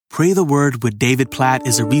Pray the Word with David Platt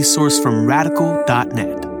is a resource from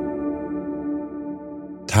radical.net.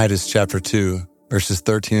 Titus chapter 2, verses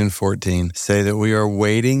 13 and 14 say that we are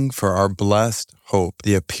waiting for our blessed hope,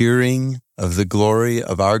 the appearing of the glory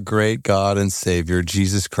of our great God and Savior,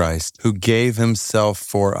 Jesus Christ, who gave himself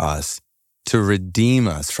for us to redeem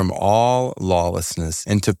us from all lawlessness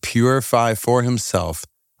and to purify for himself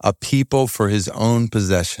a people for his own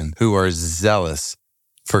possession who are zealous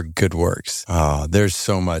for good works. Oh, there's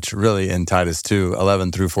so much really in Titus 2,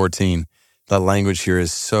 11 through 14. The language here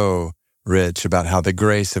is so rich about how the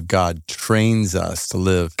grace of God trains us to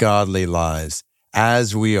live godly lives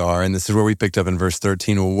as we are. And this is where we picked up in verse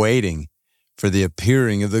 13, waiting for the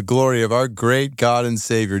appearing of the glory of our great God and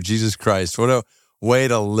Savior, Jesus Christ. What a way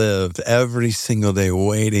to live every single day,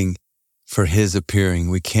 waiting for his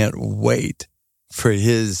appearing. We can't wait for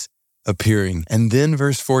his appearing. And then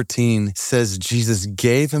verse 14 says Jesus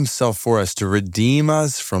gave himself for us to redeem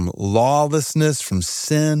us from lawlessness, from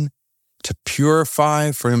sin, to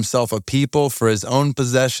purify for himself a people for his own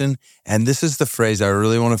possession. And this is the phrase I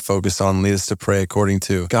really want to focus on, lead us to pray according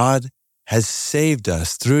to. God has saved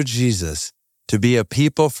us through Jesus to be a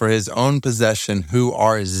people for his own possession who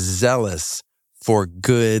are zealous for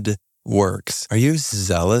good works. Are you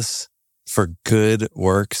zealous for good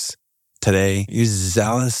works today? Are you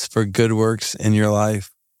zealous for good works in your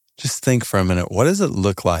life? Just think for a minute. What does it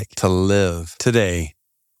look like to live today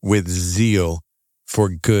with zeal for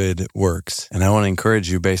good works? And I want to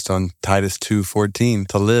encourage you, based on Titus 2:14,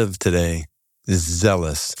 to live today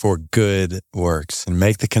zealous for good works. And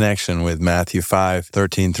make the connection with Matthew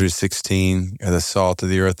 5:13 through 16. You're the salt of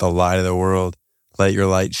the earth, the light of the world. Let your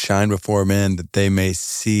light shine before men that they may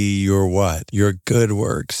see your what? Your good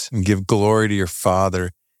works, and give glory to your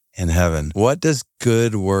Father in heaven. What does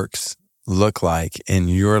good works look like in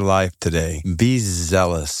your life today? Be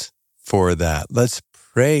zealous for that. Let's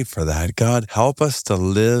pray for that. God, help us to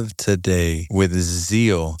live today with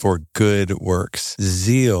zeal for good works.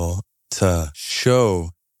 Zeal to show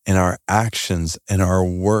in our actions and our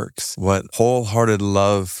works what wholehearted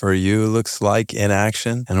love for you looks like in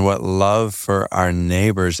action, and what love for our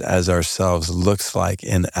neighbors as ourselves looks like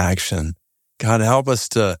in action. God, help us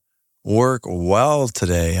to work well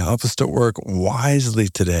today. Help us to work wisely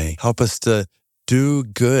today. Help us to do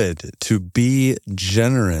good, to be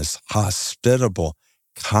generous, hospitable,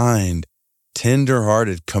 kind,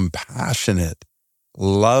 tender-hearted, compassionate,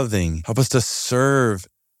 loving. Help us to serve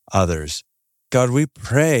others. God, we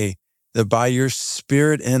pray that by your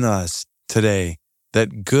Spirit in us today,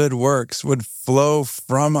 that good works would flow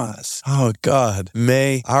from us. Oh God,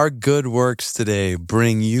 may our good works today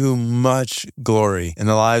bring you much glory in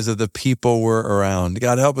the lives of the people we're around.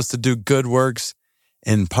 God, help us to do good works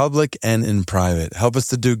in public and in private. Help us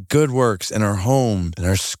to do good works in our home, in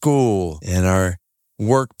our school, in our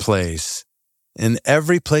workplace, in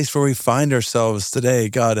every place where we find ourselves today.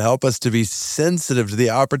 God, help us to be sensitive to the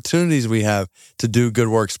opportunities we have to do good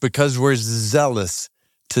works because we're zealous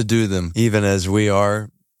to do them, even as we are,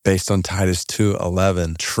 based on Titus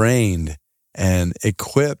 2:11, trained and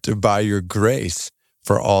equipped by your grace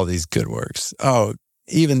for all these good works. Oh,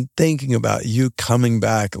 even thinking about you coming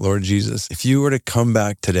back, Lord Jesus, if you were to come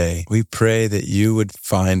back today, we pray that you would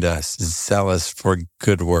find us zealous for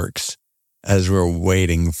good works as we're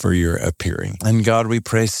waiting for your appearing. And God, we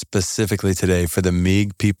pray specifically today for the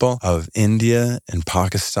Meeg people of India and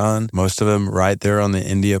Pakistan, most of them right there on the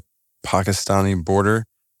India-Pakistani border,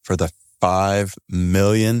 for the 5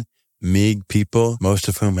 million Meeg people, most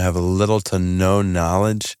of whom have little to no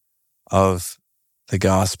knowledge of the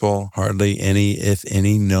gospel, hardly any, if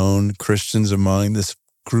any, known Christians among this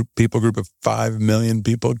people group of 5 million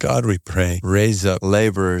people. God, we pray, raise up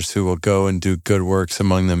laborers who will go and do good works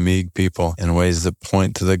among the Meeg people in ways that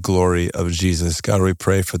point to the glory of Jesus. God, we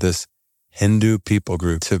pray for this Hindu people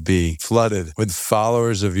group to be flooded with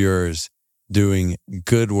followers of yours doing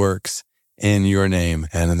good works in your name,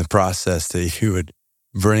 and in the process that you would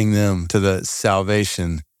bring them to the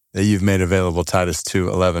salvation that you've made available, Titus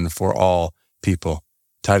 2:11, for all people.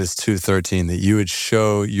 Titus 2:13, that you would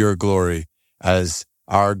show your glory as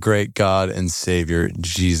our great God and Savior,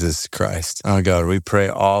 Jesus Christ. Oh God, we pray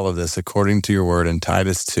all of this according to your word in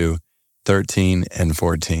Titus 2:13 and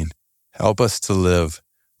 14. Help us to live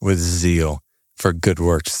with zeal for good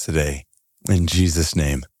works today. In Jesus'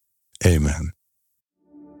 name, amen.